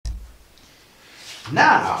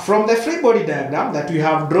Now, from the free body diagram that we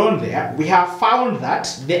have drawn there, we have found that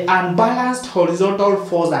the unbalanced horizontal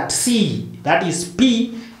force at C, that is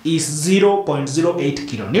P, is 0.08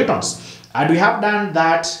 kilonewtons. And we have done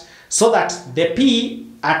that so that the P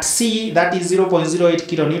at C, that is 0.08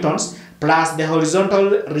 kilonewtons, plus the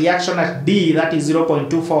horizontal reaction at D, that is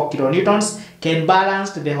 0.24 kilonewtons, can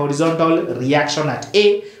balance the horizontal reaction at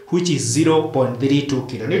A, which is 0.32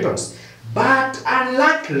 kilonewtons. But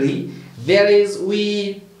unluckily,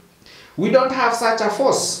 we don't have such a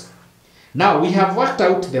force. Now we have worked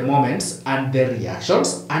out the moments and the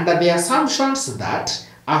reactions under the assumptions that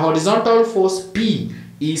a horizontal force P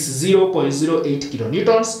is 0.08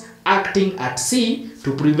 kilonewtons acting at C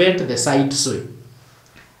to prevent the side sway.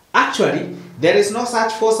 Actually, there is no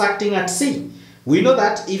such force acting at C. We know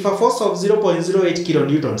that if a force of 0.08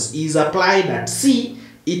 kilonewtons is applied at C,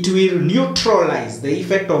 it will neutralize the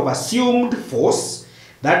effect of assumed force,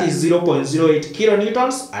 that is 0.08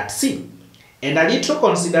 kilonewtons at C. And a little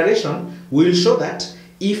consideration will show that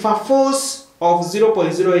if a force of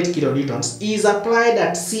 0.08 kilonewtons is applied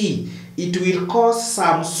at C, it will cause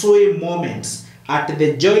some sway moments at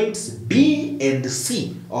the joints B and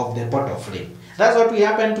C of the portal frame. That's what will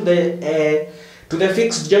happen to the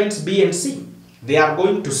fixed joints B and C. They are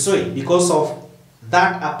going to sway because of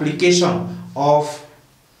that application of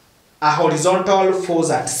a horizontal force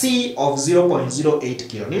at C of 0.08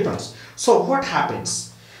 kilonewtons. So what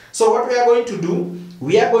happens? So what we are going to do,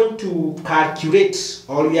 we are going to calculate,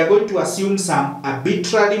 or we are going to assume some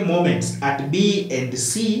arbitrary moments at B and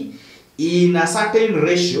C in a certain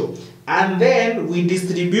ratio, and then we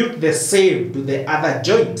distribute the same to the other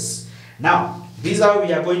joints. Now, this is how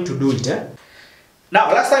we are going to do it.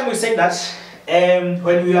 Now, last time we said that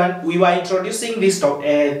when we were introducing this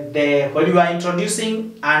when we were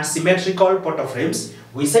introducing unsymmetrical portal frames,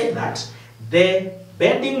 we said that the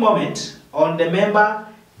bending moment on the member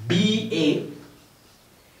BA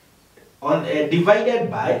divided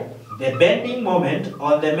by the bending moment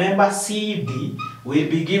on the member CD will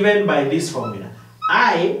be given by this formula.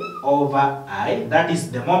 I over I, that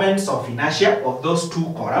is the moments of inertia of those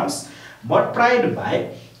two columns, multiplied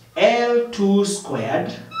by L2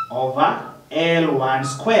 squared over L1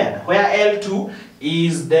 squared, where L2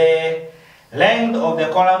 is the length of the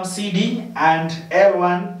column CD and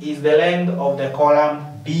L1 is the length of the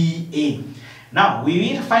column BA. Now, we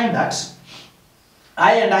will find that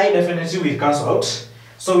I and I definitely will cancel out.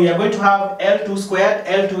 So we are going to have L2 squared.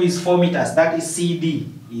 L2 is 4 meters. That is CD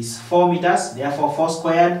is 4 meters. Therefore, 4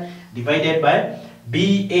 squared divided by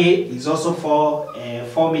BA is also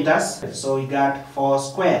 4 meters. So we got 4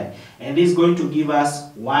 squared. And this is going to give us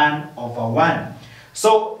 1 over 1.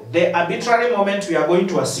 So the arbitrary moment we are going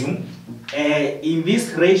to assume in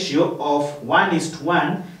this ratio of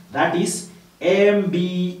 1:1, that is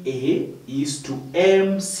MBA is to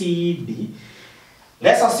MCD.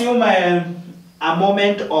 Let's assume a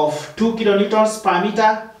moment of 2 kilonewtons per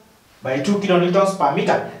meter by 2 kilonewtons per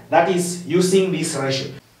meter. That is using this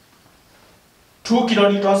ratio. 2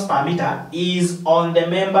 kilonewtons per meter is on the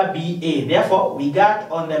member BA. Therefore, we got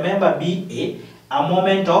on the member BA a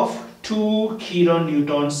moment of 2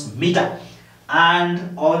 kilonewtons meter.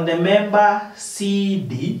 And on the member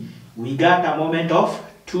CD, we got a moment of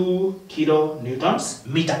 2 kilonewtons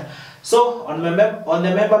meter. So on the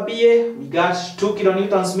member BA, we got 2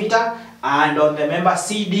 kilonewtons meter, and on the member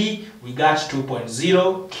CD, we got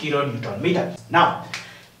 2.0 kilonewton meter. Now,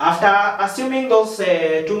 after assuming those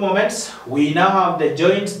two moments, we now have the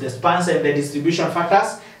joints, the spans, and the distribution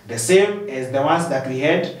factors the same as the ones that we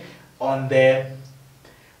had on the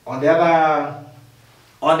other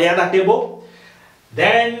table.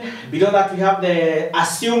 Then below that we have the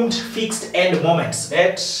assumed fixed end moments.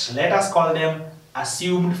 Let us call them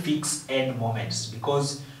assumed fixed end moments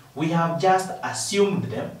because we have just assumed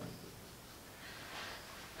them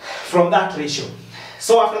from that ratio.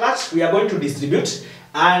 So after that we are going to distribute,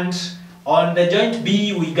 and on the joint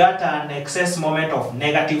B we got an excess moment of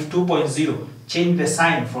negative 2.0. Change the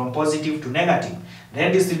sign from positive to negative.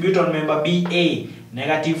 Then distribute on member BA,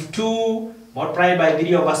 negative 2 multiplied by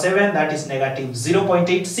 3 over 7, that is negative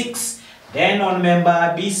 0.86. Then on member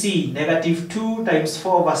BC, negative 2 times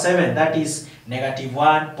 4 over 7, that is negative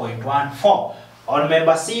 1.14. On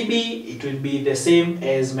member CB, it will be the same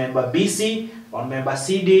as member BC. On member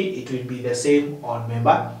CD, it will be the same on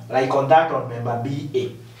member, like on that on member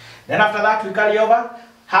BA. Then after that, we carry over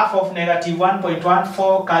half of negative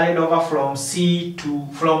 1.14 carried over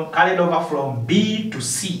from B to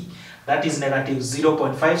C. That is negative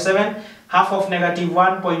 0.57. Half of negative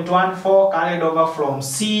 1.14 carried over from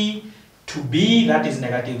C to B, that is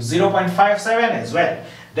negative 0.57 as well.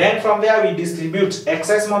 Then from there we distribute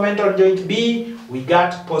excess moment on joint B. We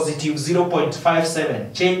got positive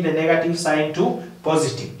 0.57. Change the negative sign to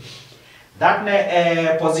positive. That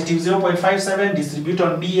positive 0.57 distribute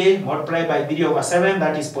on BA, multiply by 3/7,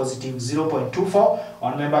 that is positive 0.24.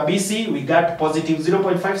 On member BC, we got positive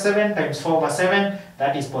 0.57 times 4/7,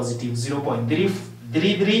 that is positive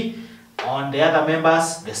 0.33. On the other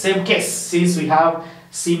members, the same case, since we have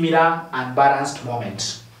similar unbalanced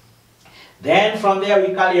moment. Then from there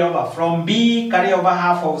we carry over. From B, carry over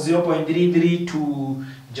half of 0.33 to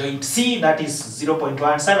joint C, that is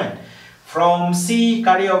 0.17. From C,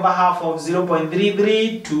 carry over half of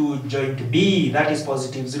 0.33 to joint B, that is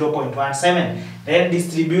positive 0.17. Then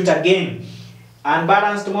distribute again.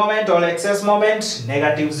 Unbalanced moment or excess moment,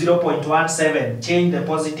 negative 0.17. Change the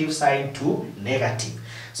positive sign to negative.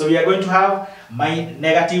 So we are going to have my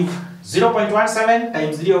negative 0.17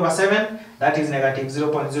 times 3/7, that is negative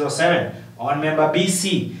 0.07. On member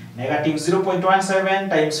BC, negative 0.17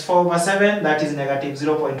 times 4/7, that is negative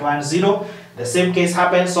 0.10. The same case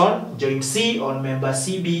happens on joint C, on member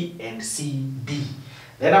CB and CD.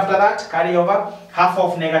 Then after that, carry over half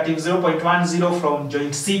of negative 0.10 from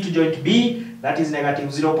joint C to joint B, that is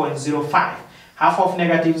negative 0.05. Half of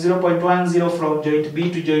negative 0.10 from joint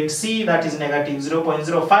B to joint C, that is negative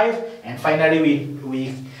 0.05. And finally,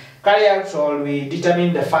 we carry out or we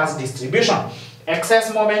determine the first distribution.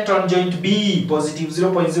 Excess moment on joint B, positive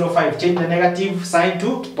 0.05. Change the negative sign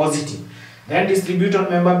to positive. Then distribute on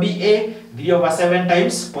member BA, 3/7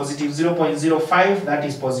 times positive 0.05, that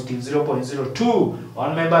is positive 0.02.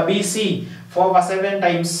 On member BC, 4/7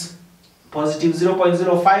 times positive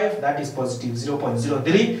 0.05, that is positive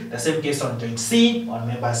 0.03. The same case on joint C, on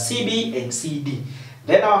member CB and CD.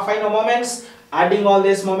 Then our final moments, adding all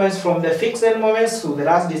these moments from the fixed end moments to the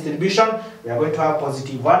last distribution, we are going to have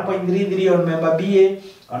positive 1.33 on member BA,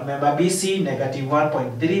 on member BC, negative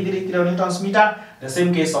 1.33 kilonewtons meter. The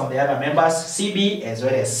same case on the other members, CB as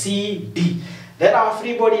well as CD. Then our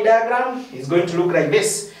free body diagram is going to look like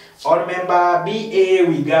this. On member BA,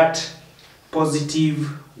 we got positive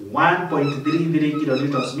 1.33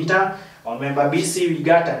 kilonewtons meter. On member BC, we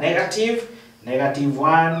got a negative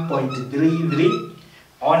 1.33.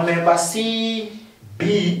 On member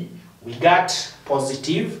CB, we got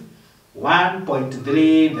positive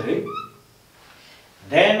 1.33.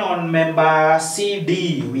 Then on member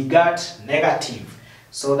CD, we got negative.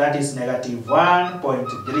 So that is negative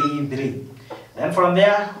 1.33. Then from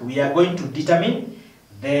there, we are going to determine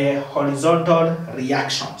the horizontal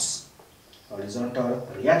reactions. Horizontal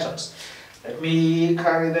reactions. Let me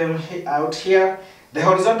carry them out here. The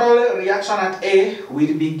horizontal reaction at A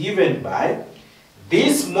will be given by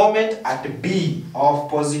this moment at B of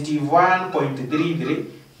positive 1.33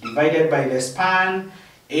 divided by the span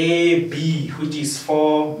AB, which is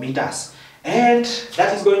 4 meters. And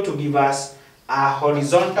that is going to give us a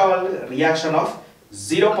horizontal reaction of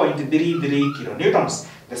 0.33 kilonewtons.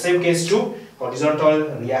 The same case to horizontal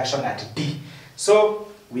reaction at D. So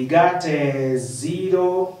we got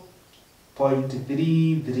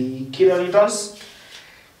 0.33 kilonewtons.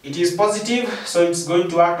 It is positive, so it's going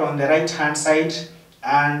to act on the right hand side.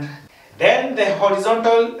 And then the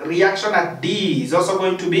horizontal reaction at D is also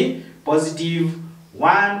going to be positive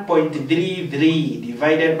 1.33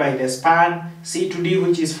 divided by the span C to D,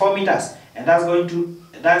 which is 4 meters. And that's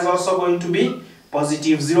also going to be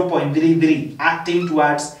positive 0.33, acting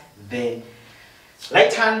towards the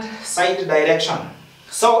right hand side direction.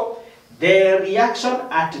 So the reaction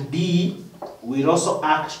at D will also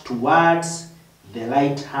act towards the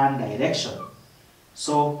right hand direction.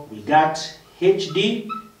 So we got HD,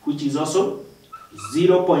 which is also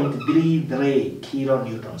 0.33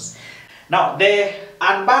 kilonewtons. Now the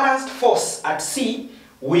unbalanced force at C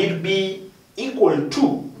will be equal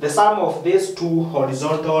to the sum of these two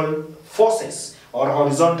horizontal forces or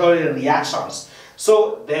horizontal reactions.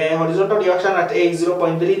 So the horizontal reaction at A is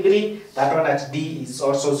 0.33, that one at D is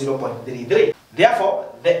also 0.33. Therefore,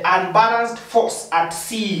 the unbalanced force at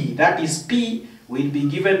C, that is P, will be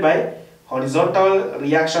given by horizontal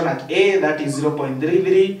reaction at A, that is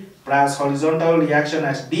 0.33, plus horizontal reaction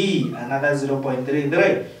at D, another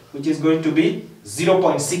 0.33, which is going to be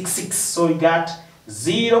 0.66. So we got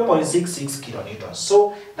 0.66 kilonewtons.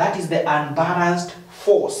 So that is the unbalanced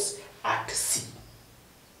force at C.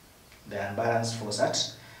 The unbalanced force at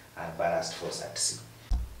C.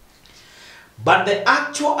 But the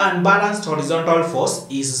actual unbalanced horizontal force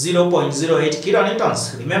is 0.08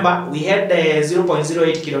 kilonewtons. Remember, we had the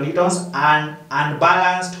 0.08 kilonewtons and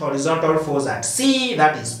unbalanced horizontal force at C,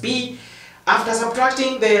 that is P. After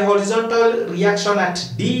subtracting the horizontal reaction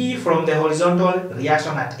at D from the horizontal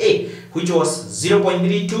reaction at A, which was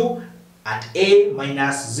 0.32, at A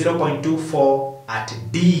minus 0.24 at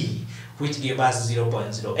D, which gave us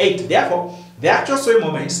 0.08. Therefore, the actual sway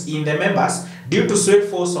moments in the members due to sway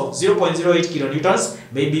force of 0.08 kilonewtons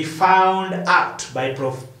may be found out by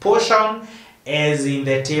proportion as in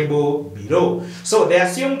the table below. So the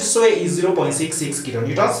assumed sway is 0.66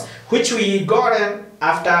 kilonewtons, which we got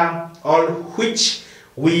after all, which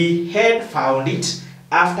we had found it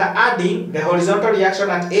after adding the horizontal reaction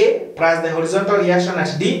at A plus the horizontal reaction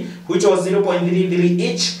at D, which was 0.33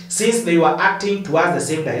 each, since they were acting towards the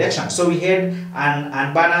same direction. So we had an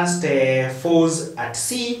unbalanced force at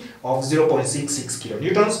C of 0.66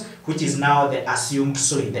 kilonewtons, which is now the assumed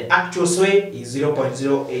sway. The actual sway is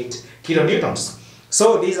 0.08 kilonewtons.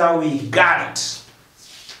 So this is how we got it.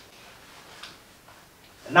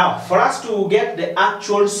 Now, for us to get the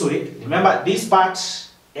actual sway, remember this part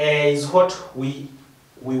is what we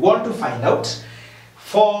want to find out.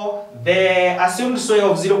 For the assumed sway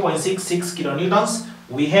of 0.66 kilonewtons,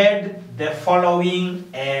 we had the following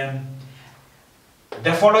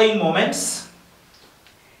moments.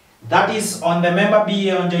 That is, on the member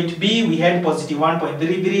B, on joint B, we had positive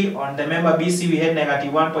 1.33. On the member BC, we had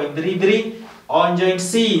negative 1.33. On joint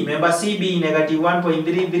C, member CB, negative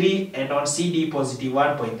 1.33. And on CD, positive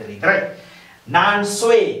 1.33.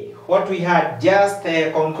 Non-sway, what we had just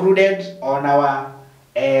concluded on our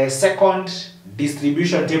second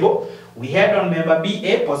distribution table, we had on member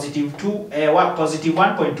BA positive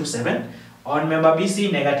 1.27, on member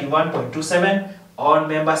BC negative 1.27, on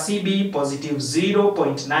member CB positive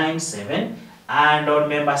 0.97, and on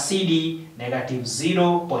member CD negative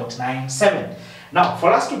 0.97. Now,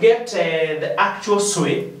 for us to get the actual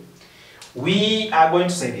sway, we are going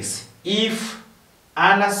to say this: if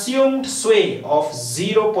an assumed sway of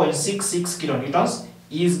 0.66 kilonewtons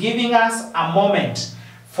is giving us a moment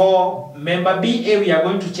for member BA, we are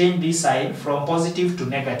going to change this sign from positive to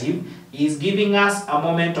negative, is giving us a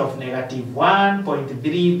moment of negative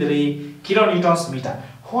 1.33 kilonewtons meter.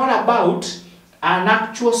 What about an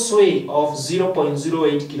actual sway of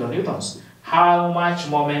 0.08 kilonewtons? How much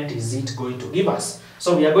moment is it going to give us?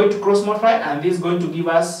 So we are going to cross multiply, and this is going to give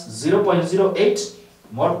us 0.08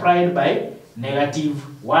 multiplied by negative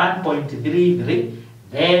 1.33.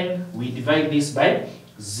 Then we divide this by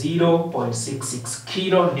 0.66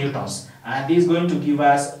 kilonewtons, and this is going to give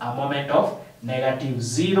us a moment of negative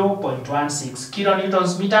 0.16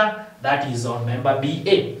 kilonewtons meter. That is on member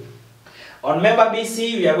BA. On member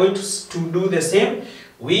BC, we are going to do the same.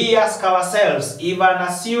 We ask ourselves, if an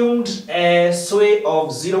assumed sway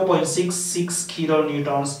of 0.66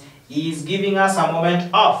 kilonewtons is giving us a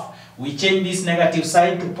moment of, we change this negative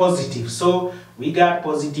sign to positive. So we got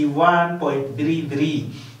positive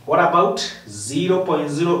 1.33. What about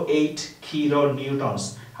 0.08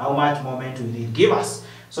 kilonewtons? How much moment will it give us?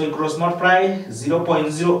 So we cross multiply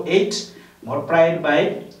 0.08 multiplied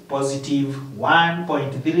by positive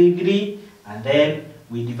 1.33, and then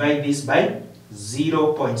we divide this by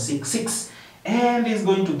 0.66, and it's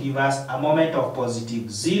going to give us a moment of positive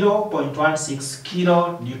 0.16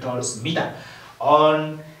 kilonewtons meter.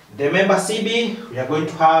 On the member CB, we are going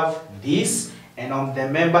to have this, and on the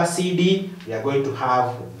member CD, we are going to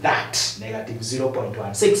have that, negative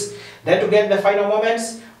 0.16. Then to get the final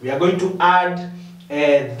moments, we are going to add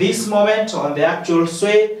this moment on the actual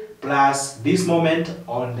sway plus this moment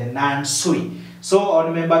on the non-sway. So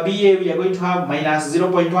on member BA, we are going to have minus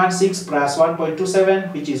 0.16 plus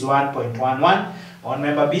 1.27, which is 1.11. On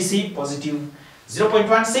member BC, positive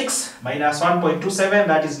 0.16 minus 1.27,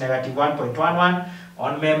 that is negative 1.11.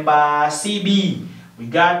 On member CB, we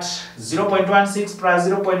got 0.16 plus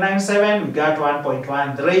 0.97, we got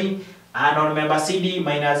 1.13. And on member CD,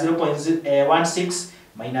 minus 0.16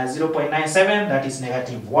 minus 0.97, that is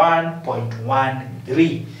negative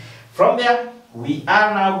 1.13. From there, we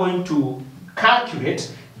are now going to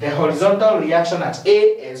calculate the horizontal reaction at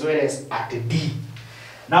A as well as at D.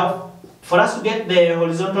 Now, for us to get the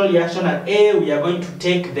horizontal reaction at A, we are going to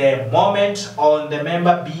take the moment on the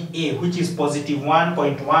member BA, which is positive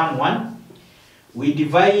 1.11. We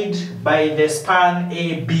divide by the span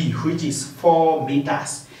AB, which is 4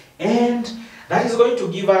 meters. And that is going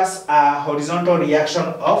to give us a horizontal reaction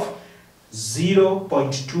of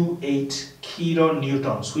 0.28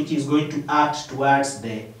 kilonewtons, which is going to act towards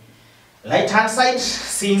the right hand side,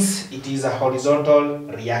 since it is a horizontal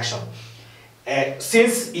reaction.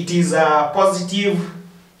 Since it is a positive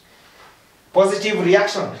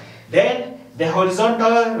reaction, then the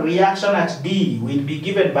horizontal reaction at D will be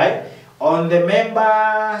given by, on the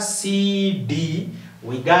member CD,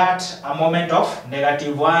 we got a moment of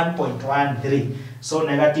negative 1.13. So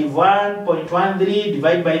negative 1.13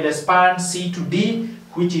 divided by the span C to D,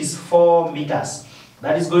 which is 4 meters.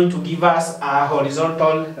 That is going to give us a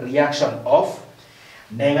horizontal reaction of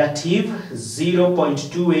negative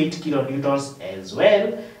 0.28 kilonewtons as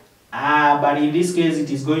well. But in this case, it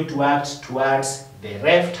is going to act towards the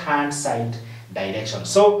left hand side direction.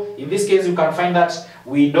 So in this case, you can find that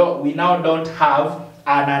we now don't have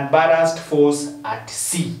an unbalanced force at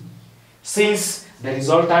C, since the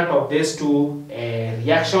resultant of these two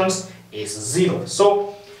reactions is 0.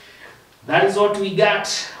 So that is what we got,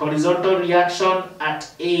 horizontal reaction at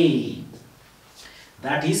A.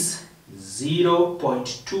 That is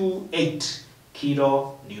 0.28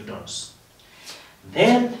 kilonewtons.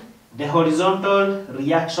 Then the horizontal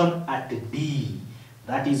reaction at D,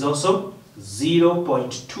 that is also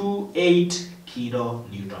 0.28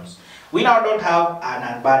 kilonewtons. We now don't have an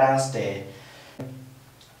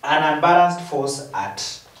unbalanced force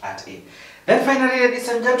at A. Then finally, ladies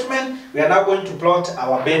and gentlemen, we are now going to plot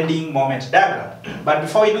our bending moment diagram. But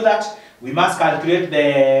before we do that, we must calculate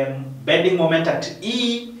the bending moment at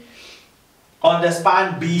E on the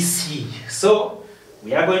span BC. So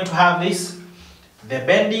we are going to have this. The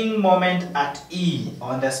bending moment at E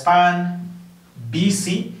on the span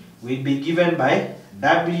BC will be given by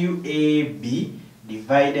WAB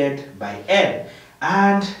divided by L.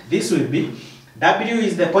 And this will be, W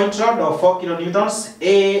is the point load of 4 kilonewtons,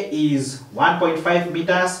 A is 1.5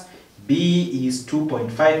 meters, B is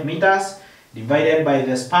 2.5 meters, divided by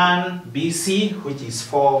the span BC, which is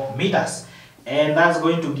 4 meters. And that's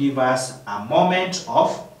going to give us a moment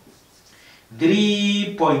of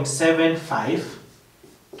 3.75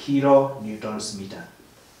 kilonewtons meter.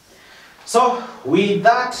 So with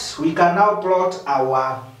that, we can now plot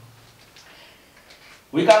our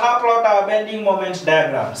bending moment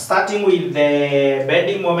diagram, starting with the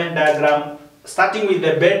bending moment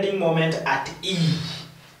at E.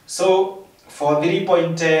 So for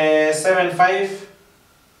 3.75,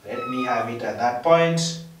 let me have it at that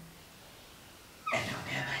point. And on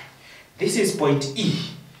the other, this is point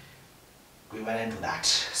E, equivalent to that.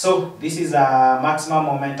 So this is a maximum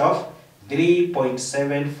moment of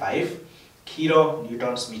 3.75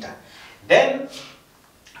 kilonewtons meter. Then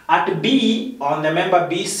at B, on the member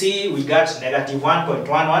BC, we got negative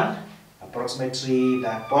 1.11, approximately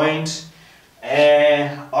that point.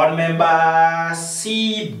 On member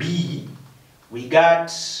CB, we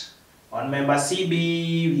got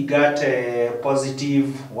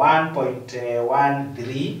positive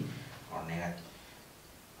 1.13, or negative,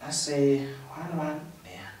 let's say 1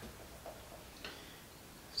 there,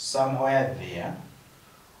 somewhere there.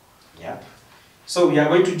 Yep. So we are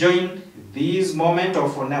going to join this moment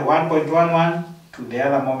of 1.11 to the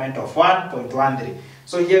other moment of 1.13.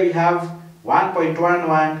 So here we have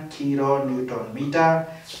 1.11 kilonewton meter,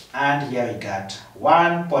 and here we got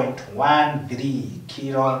 1.13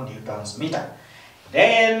 kilonewtons meter.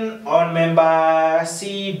 Then on member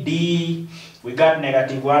CD, we got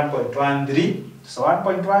negative 1.13. So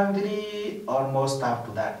 1.13 almost up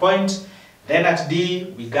to that point. Then at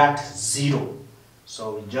D, we got 0.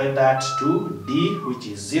 So we join that to D, which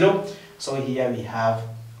is 0. So here we have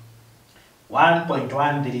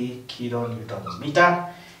 1.13 kilonewtons meter.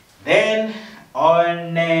 Then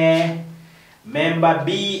on member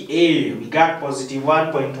BA, we got positive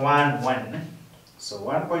 1.11. So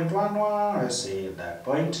 1.11, let's say at that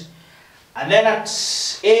point. And then at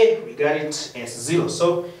A, we got it as 0.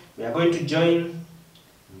 So we are going to join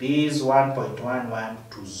this 1.11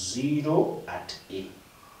 to 0 at A.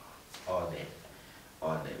 Or there.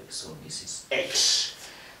 So this is H.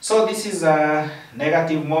 So this is a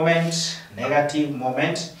negative moment.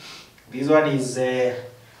 This one is a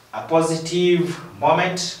positive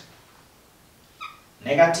moment.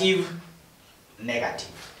 Negative.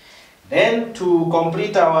 Then to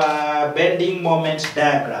complete our bending moment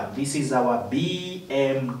diagram, this is our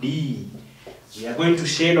BMD. We are going to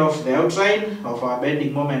shade off the outline of our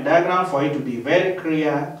bending moment diagram for it to be very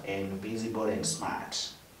clear and visible and smart.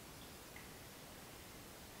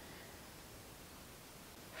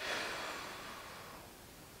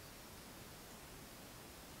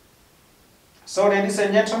 So ladies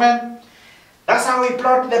and gentlemen, that's how we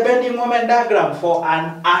plot the bending moment diagram for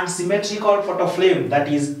an unsymmetrical photo frame that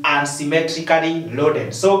is unsymmetrically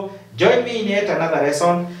loaded. So join me in yet another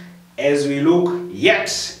lesson as we look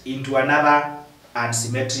yet into another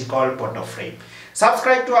unsymmetrical photo frame.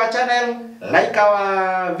 Subscribe to our channel, like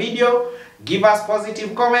our video, give us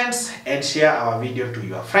positive comments, and share our video to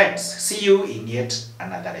your friends. See you in yet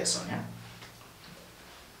another lesson. Yeah?